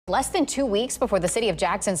Less than 2 weeks before the City of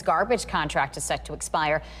Jackson's garbage contract is set to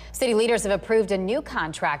expire, city leaders have approved a new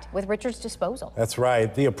contract with Richards Disposal. That's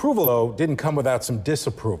right. The approval, though, didn't come without some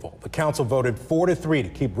disapproval. The council voted 4-3 to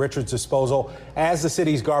keep Richards Disposal as the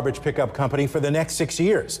city's garbage pickup company for the next 6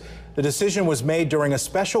 years. The decision was made during a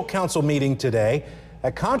special council meeting today.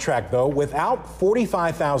 A contract, though, without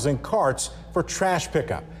 45,000 carts for trash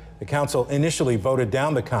pickup. The council initially voted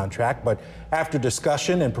down the contract, but after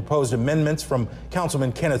discussion and proposed amendments from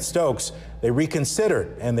Councilman Kenneth Stokes, they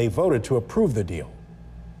reconsidered and they voted to approve the deal.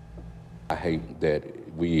 I hate that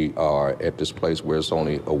we are at this place where it's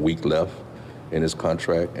only a week left in this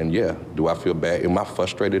contract. And yeah, do I feel bad? Am I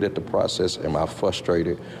frustrated at the process? Am I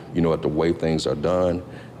frustrated, at the way things are done?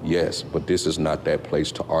 Yes, but this is not that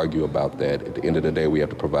place to argue about that. At the end of the day, we have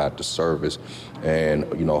to provide the service. And,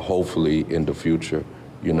 hopefully in the future,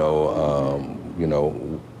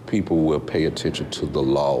 people will pay attention to the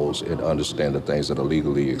laws and understand the things that are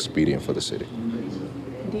legally expedient for the city.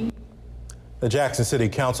 The Jackson City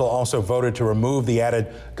Council also voted to remove the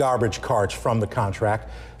added garbage carts from the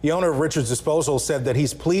contract. The owner of Richards Disposal said that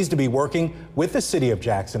he's pleased to be working with the city of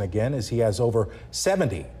Jackson again, as he has over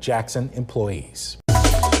 70 Jackson employees.